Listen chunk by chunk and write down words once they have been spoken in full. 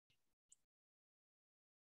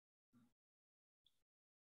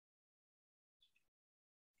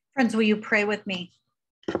Friends, will you pray with me?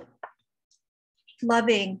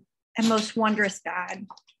 Loving and most wondrous God,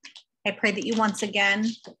 I pray that you once again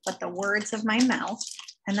let the words of my mouth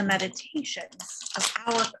and the meditations of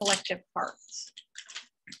our collective hearts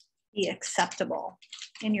be acceptable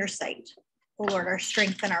in your sight. O Lord, our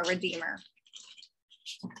strength and our Redeemer.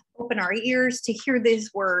 Open our ears to hear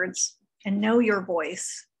these words and know your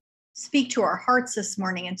voice. Speak to our hearts this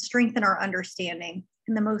morning and strengthen our understanding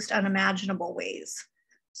in the most unimaginable ways,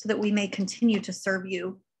 so that we may continue to serve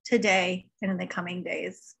you today and in the coming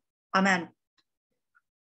days. Amen.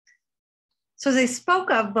 So as I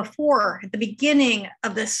spoke of before at the beginning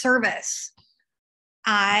of this service,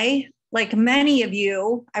 I, like many of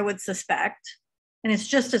you, I would suspect, and it's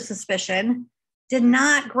just a suspicion, did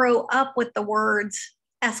not grow up with the words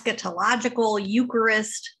eschatological,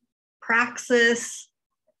 Eucharist, praxis,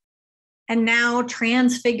 and now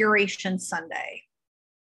Transfiguration Sunday.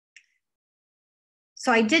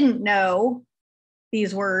 So I didn't know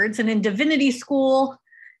these words, and in divinity school,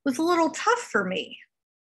 it was a little tough for me.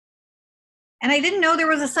 And I didn't know there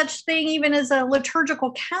was a such thing even as a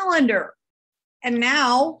liturgical calendar. And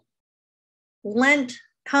now Lent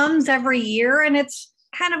comes every year, and it's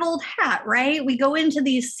kind of old hat, right? We go into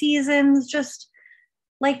these seasons just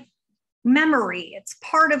like memory. It's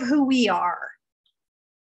part of who we are.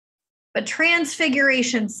 But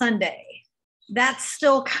Transfiguration Sunday, that's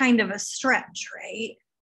still kind of a stretch, right?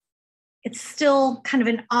 It's still kind of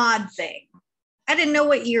an odd thing. I didn't know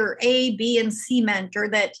what your A, B, and C meant, or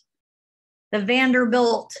that the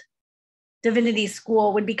Vanderbilt Divinity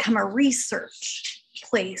School would become a research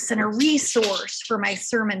place and a resource for my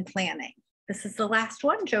sermon planning. This is the last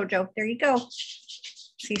one, Jojo. There you go.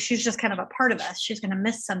 See, she's just kind of a part of us. She's going to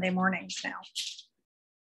miss Sunday mornings now.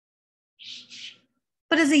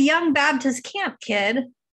 But as a young Baptist camp kid,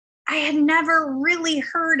 I had never really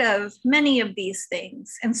heard of many of these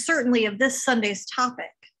things, and certainly of this Sunday's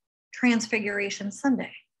topic, Transfiguration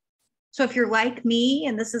Sunday. So if you're like me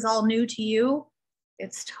and this is all new to you,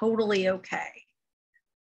 it's totally okay.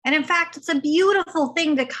 And in fact, it's a beautiful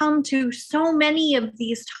thing to come to so many of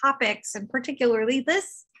these topics, and particularly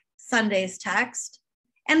this Sunday's text,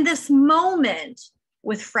 and this moment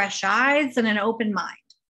with fresh eyes and an open mind.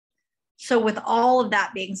 So with all of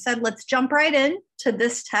that being said, let's jump right in to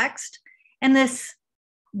this text and this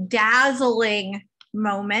dazzling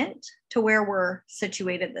moment to where we're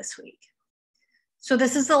situated this week. So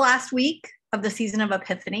this is the last week of the season of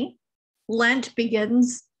Epiphany. Lent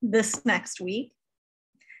begins this next week.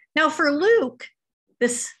 Now for Luke,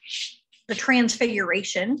 the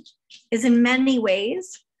Transfiguration is in many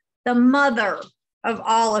ways the mother of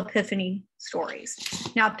all Epiphany stories.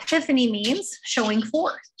 Now Epiphany means showing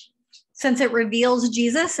forth, since it reveals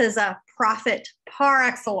Jesus as a prophet par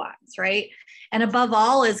excellence, right? And above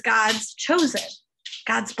all is God's chosen,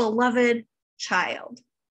 God's beloved child.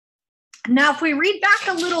 Now, if we read back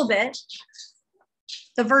a little bit,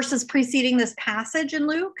 the verses preceding this passage in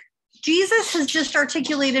Luke, Jesus has just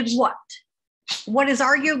articulated what? What is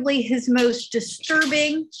arguably his most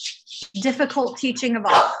disturbing, difficult teaching of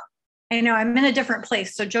all. I know I'm in a different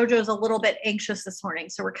place, so Jojo's a little bit anxious this morning,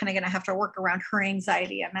 so we're kind of going to have to work around her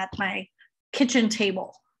anxiety. I'm at my kitchen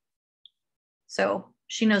table, so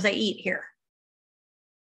she knows I eat here.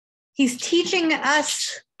 He's teaching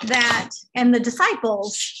us that, and the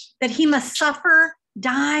disciples, that he must suffer,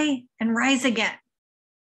 die, and rise again.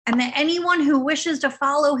 And that anyone who wishes to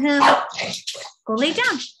follow him, go lay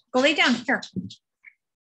down here.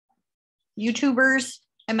 YouTubers,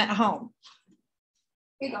 I'm at home.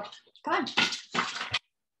 Here you go, come on.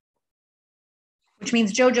 Which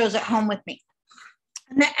means Jojo's at home with me.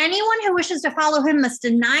 And that anyone who wishes to follow him must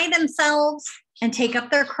deny themselves and take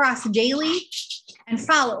up their cross daily and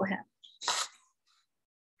follow him.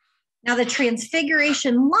 Now, the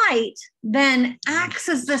Transfiguration light then acts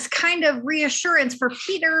as this kind of reassurance for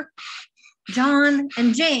Peter, John,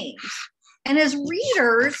 and James, and as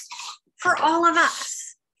readers for all of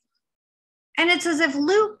us. And it's as if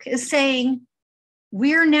Luke is saying,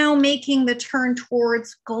 we're now making the turn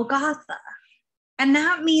towards Golgotha. And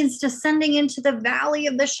that means descending into the valley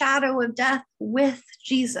of the shadow of death with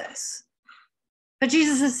Jesus. But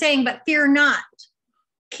Jesus is saying, but fear not.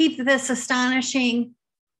 Keep this astonishing,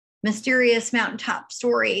 mysterious mountaintop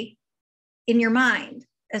story in your mind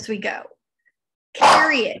as we go.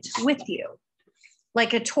 Carry it with you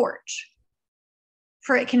like a torch,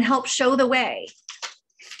 for it can help show the way,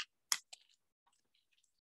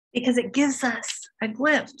 because it gives us a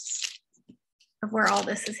glimpse of where all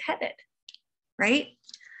this is headed, right?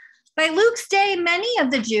 By Luke's day, many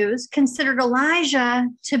of the Jews considered Elijah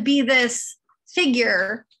to be this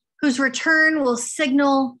figure whose return will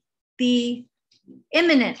signal the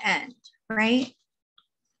imminent end, right?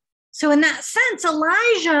 So in that sense,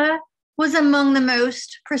 Elijah was among the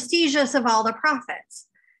most prestigious of all the prophets.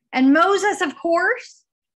 And Moses, of course,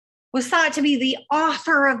 was thought to be the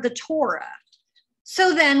author of the Torah.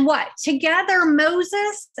 So then what? Together,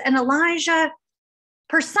 Moses and Elijah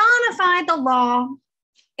personified the law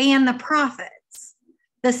and the prophets,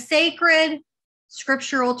 the sacred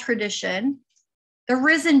scriptural tradition the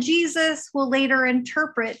risen Jesus will later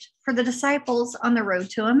interpret for the disciples on the road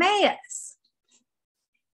to Emmaus.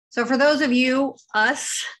 So for those of you,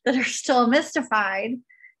 us, that are still mystified,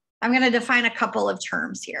 I'm going to define a couple of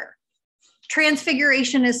terms here.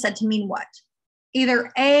 Transfiguration is said to mean what?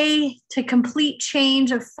 Either A, to complete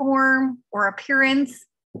change of form or appearance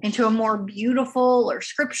into a more beautiful or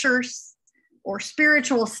scriptures or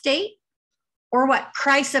spiritual state, or what?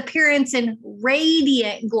 Christ's appearance in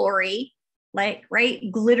radiant glory, like,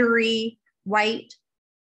 right, glittery white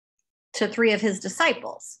to three of his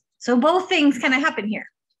disciples. So both things kind of happen here.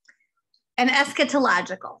 And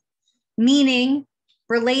eschatological, meaning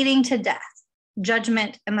relating to death,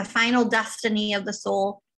 judgment, and the final destiny of the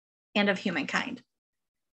soul and of humankind.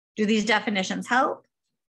 Do these definitions help?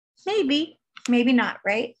 Maybe, maybe not,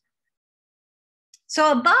 right?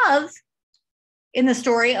 So above in the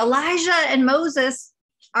story, Elijah and Moses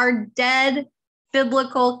are dead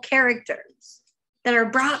biblical characters that are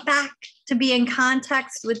brought back to be in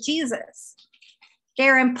context with Jesus.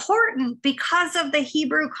 They're important because of the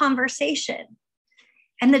Hebrew conversation.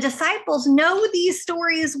 And the disciples know these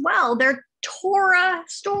stories well. They're Torah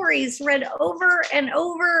stories read over and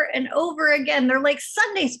over and over again. They're like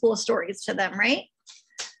Sunday school stories to them, right?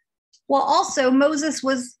 Well, also, Moses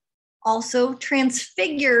was also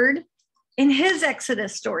transfigured in his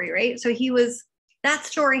Exodus story, right? So that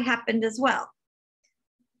story happened as well.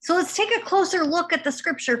 So let's take a closer look at the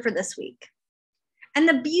scripture for this week. And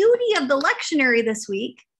the beauty of the lectionary this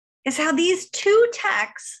week is how these two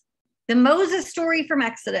texts, the Moses story from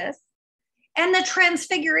Exodus and the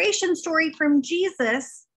Transfiguration story from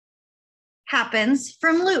Jesus, happens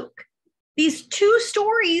from Luke. These two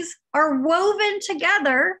stories are woven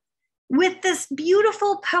together with this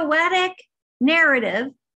beautiful poetic narrative,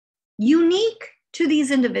 unique to these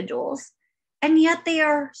individuals, and yet they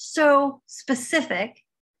are so specific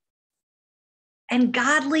and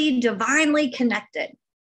godly, divinely connected.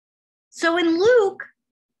 So in Luke,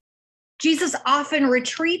 Jesus often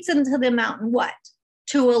retreats into the mountain, what?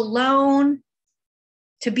 To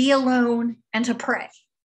be alone, and to pray.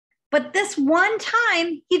 But this one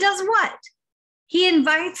time, he does what? He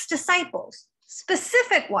invites disciples,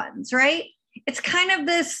 specific ones, right? It's kind of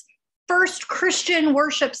this first Christian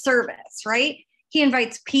worship service, right? He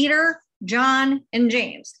invites Peter, John, and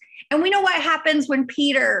James. And we know what happens when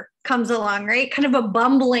Peter comes along, right? Kind of a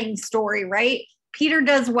bumbling story, right? Peter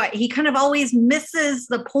does what? He kind of always misses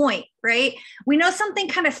the point, right? We know something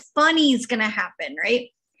kind of funny is going to happen, right?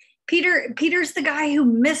 Peter's the guy who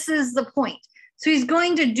misses the point. So he's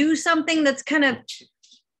going to do something that's kind of,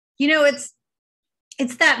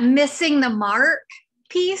 it's that missing the mark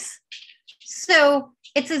piece. So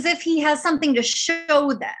it's as if he has something to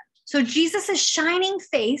show them. So Jesus's shining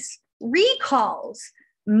face recalls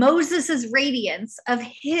Moses's radiance of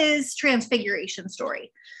his transfiguration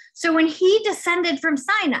story. So when he descended from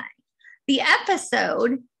Sinai, the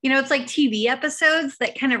episode, it's like TV episodes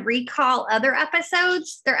that kind of recall other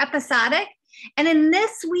episodes. They're episodic. And in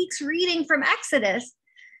this week's reading from Exodus,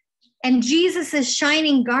 and Jesus's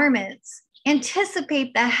shining garments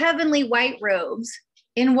anticipate the heavenly white robes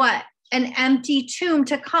in what? An empty tomb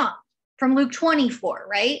to come from Luke 24,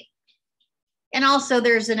 right? And also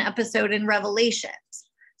there's an episode in Revelations.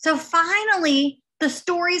 So finally, the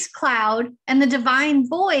story's cloud and the divine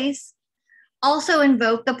voice also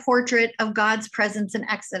invoke the portrait of God's presence in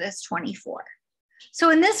Exodus 24. So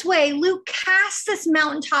in this way, Luke casts this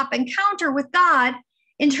mountaintop encounter with God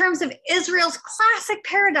in terms of Israel's classic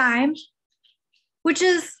paradigm, which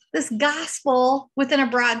is this gospel within a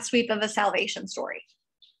broad sweep of a salvation story.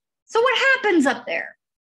 So what happens up there?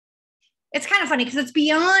 It's kind of funny because it's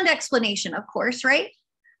beyond explanation, of course, right?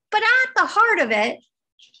 But at the heart of it,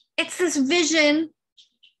 it's this vision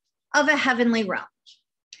of a heavenly realm,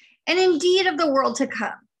 and indeed of the world to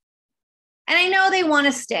come. And I know they want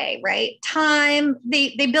to stay, right? Time,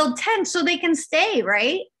 they build tents so they can stay,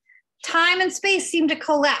 right? Time and space seem to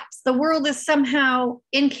collapse. The world is somehow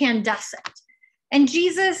incandescent. And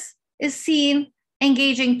Jesus is seen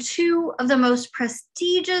engaging two of the most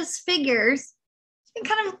prestigious figures in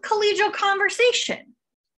kind of collegial conversation,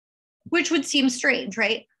 which would seem strange,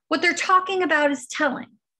 right? What they're talking about is telling.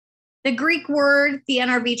 The Greek word the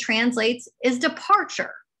NRV translates is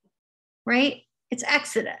departure, right? It's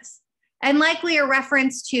Exodus. and likely a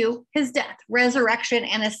reference to his death, resurrection,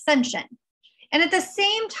 and ascension. And at the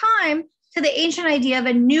same time, to the ancient idea of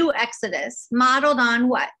a new Exodus modeled on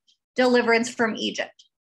what? Deliverance from Egypt.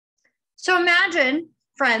 So imagine,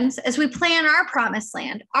 friends, as we plan our promised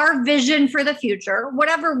land, our vision for the future,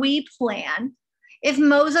 whatever we plan, if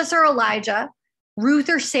Moses or Elijah, Ruth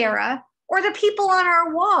or Sarah, or the people on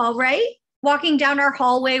our wall, right? Walking down our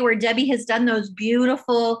hallway where Debbie has done those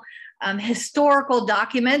beautiful historical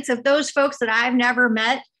documents, if those folks that I've never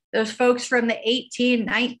met, those folks from the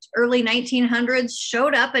early 1900s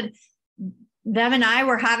showed up and them and I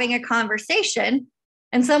were having a conversation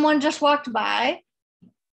and someone just walked by,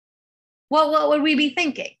 well, what would we be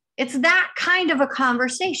thinking? It's that kind of a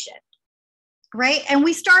conversation, right? And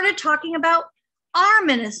we started talking about our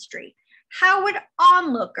ministry. How would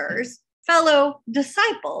onlookers, fellow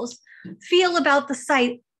disciples, feel about the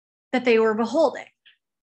sight that they were beholding?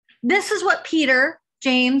 This is what Peter,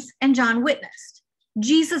 James, and John witnessed.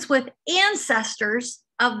 Jesus with ancestors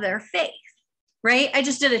of their faith, right? I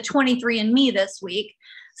just did a 23andMe this week.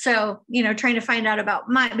 So, trying to find out about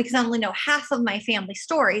because I only know half of my family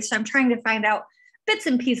story. So I'm trying to find out bits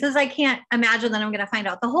and pieces. I can't imagine that I'm going to find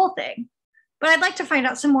out the whole thing, but I'd like to find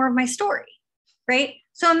out some more of my story, right?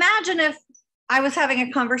 So imagine if I was having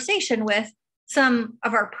a conversation with some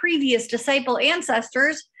of our previous disciple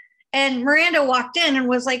ancestors and Miranda walked in and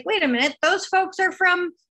was like, wait a minute, those folks are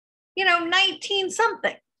from, 19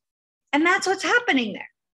 something. And that's what's happening there.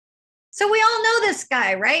 So we all know this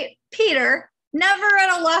guy, right? Peter, never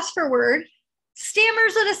at a loss for word,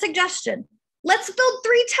 stammers at a suggestion. Let's build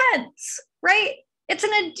 3 tents, right? It's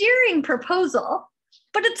an endearing proposal,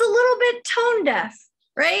 but it's a little bit tone deaf,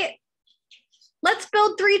 right? Let's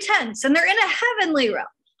build 3 tents, and they're in a heavenly realm,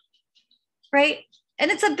 right? And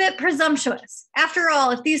it's a bit presumptuous. After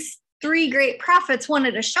all, if these 3 great prophets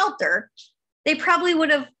wanted a shelter, they probably would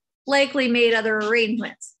have likely made other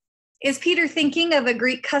arrangements. Is Peter thinking of a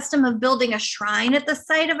Greek custom of building a shrine at the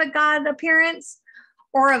site of a God appearance,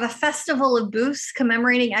 or of a festival of booths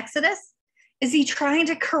commemorating Exodus? Is he trying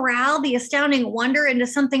to corral the astounding wonder into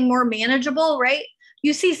something more manageable, right?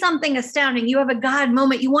 You see something astounding, you have a God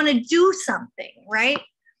moment, you want to do something, right?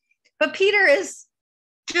 But Peter is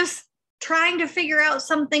just trying to figure out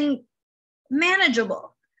something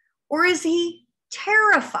manageable. Or is he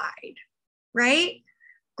terrified, right?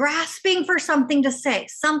 Grasping for something to say,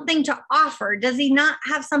 something to offer. Does he not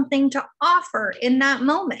have something to offer in that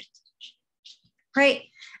moment, right?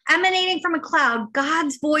 Emanating from a cloud,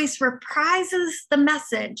 God's voice reprises the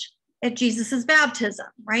message at Jesus's baptism,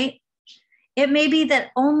 right? It may be that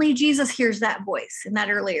only Jesus hears that voice in that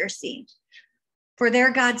earlier scene. For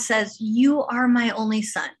there God says, you are my only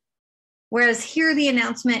son. Whereas here the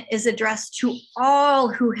announcement is addressed to all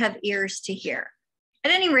who have ears to hear.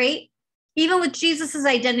 At any rate, even with Jesus's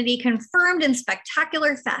identity confirmed in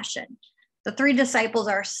spectacular fashion, the 3 disciples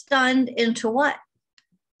are stunned into what?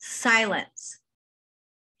 Silence.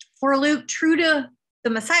 For Luke, true to the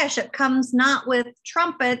messiahship, comes not with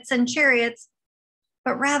trumpets and chariots,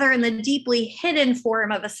 but rather in the deeply hidden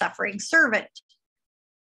form of a suffering servant.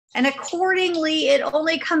 And accordingly, it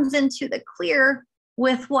only comes into the clear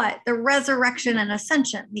with what? The resurrection and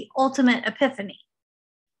ascension, the ultimate epiphany.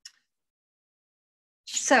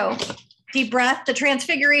 So, deep breath. The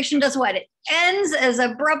transfiguration does what? It ends as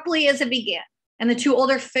abruptly as it began. And the 2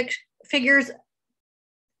 older figures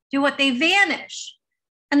do what? They vanish.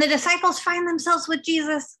 And the disciples find themselves with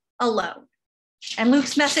Jesus alone. And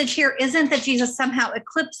Luke's message here isn't that Jesus somehow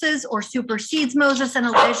eclipses or supersedes Moses and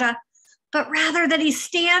Elijah, but rather that he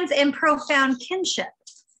stands in profound kinship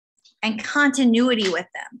and continuity with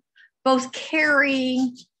them, both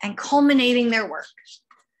carrying and culminating their work.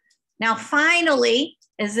 Now, finally,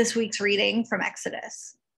 is this week's reading from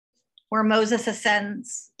Exodus, where Moses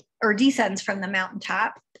descends from the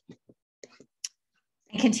mountaintop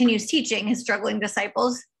and continues teaching his struggling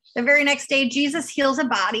disciples. The very next day, Jesus heals a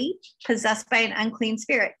body possessed by an unclean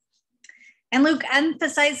spirit. And Luke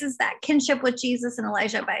emphasizes that kinship with Jesus and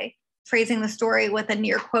Elijah by phrasing the story with a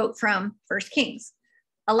near quote from 1 Kings.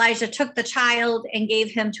 Elijah took the child and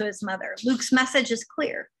gave him to his mother. Luke's message is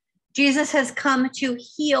clear. Jesus has come to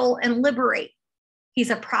heal and liberate. He's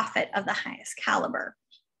a prophet of the highest caliber.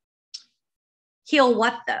 Heal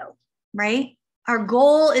what though, right? Our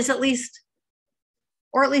goal is at least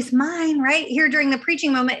mine, right? Here during the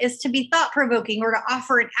preaching moment is to be thought-provoking or to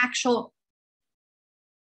offer an actual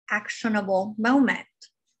actionable moment.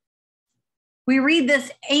 We read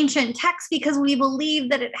this ancient text because we believe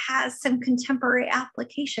that it has some contemporary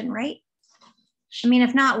application, right? I mean,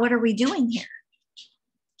 if not, what are we doing here,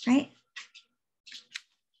 right?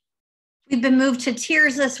 We've been moved to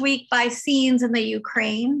tears this week by scenes in the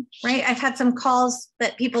Ukraine, right? I've had some calls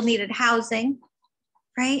that people needed housing,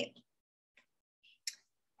 right?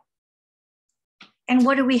 And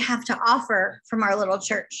what do we have to offer from our little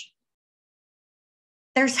church?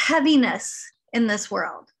 There's heaviness in this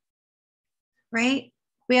world, right?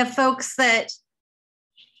 We have folks that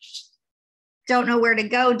don't know where to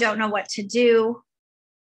go, don't know what to do,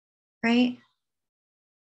 right?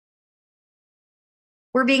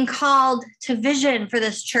 We're being called to vision for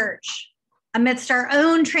this church amidst our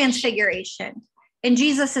own transfiguration. And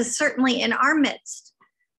Jesus is certainly in our midst.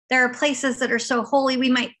 There are places that are so holy, we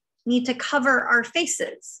might need to cover our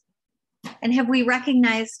faces. And have we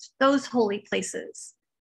recognized those holy places,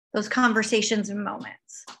 those conversations and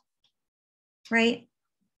moments, right?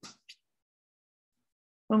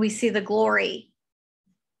 When we see the glory,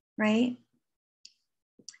 right?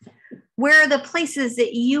 Where are the places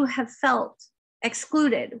that you have felt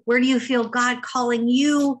excluded? Where do you feel God calling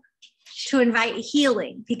you to invite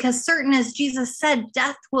healing? Because certain as Jesus said,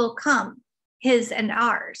 death will come, his and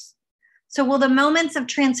ours. So will the moments of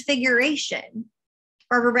transfiguration,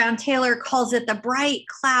 Barbara Brown Taylor calls it the bright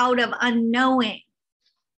cloud of unknowing,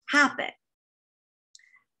 happen?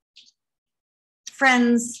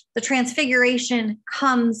 Friends, the transfiguration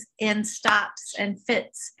comes and stops and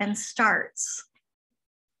fits and starts.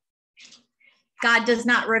 God does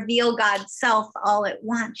not reveal God's self all at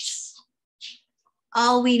once.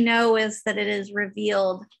 All we know is that it is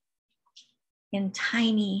revealed in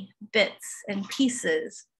tiny bits and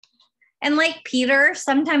pieces. And like Peter,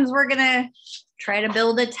 sometimes we're going to try to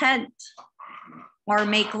build a tent or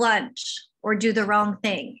make lunch or do the wrong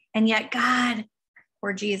thing. And yet God,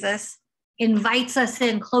 or Jesus, invites us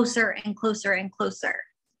in closer and closer and closer.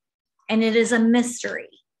 And it is a mystery,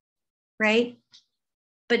 right?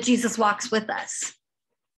 But Jesus walks with us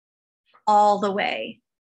all the way,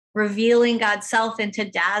 revealing God's self into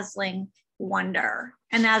dazzling wonder.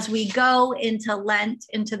 And as we go into Lent,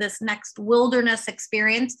 into this next wilderness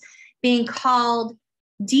experience, being called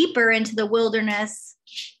deeper into the wilderness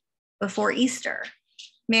before Easter,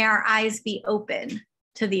 may our eyes be open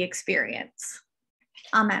to the experience.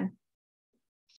 Amen.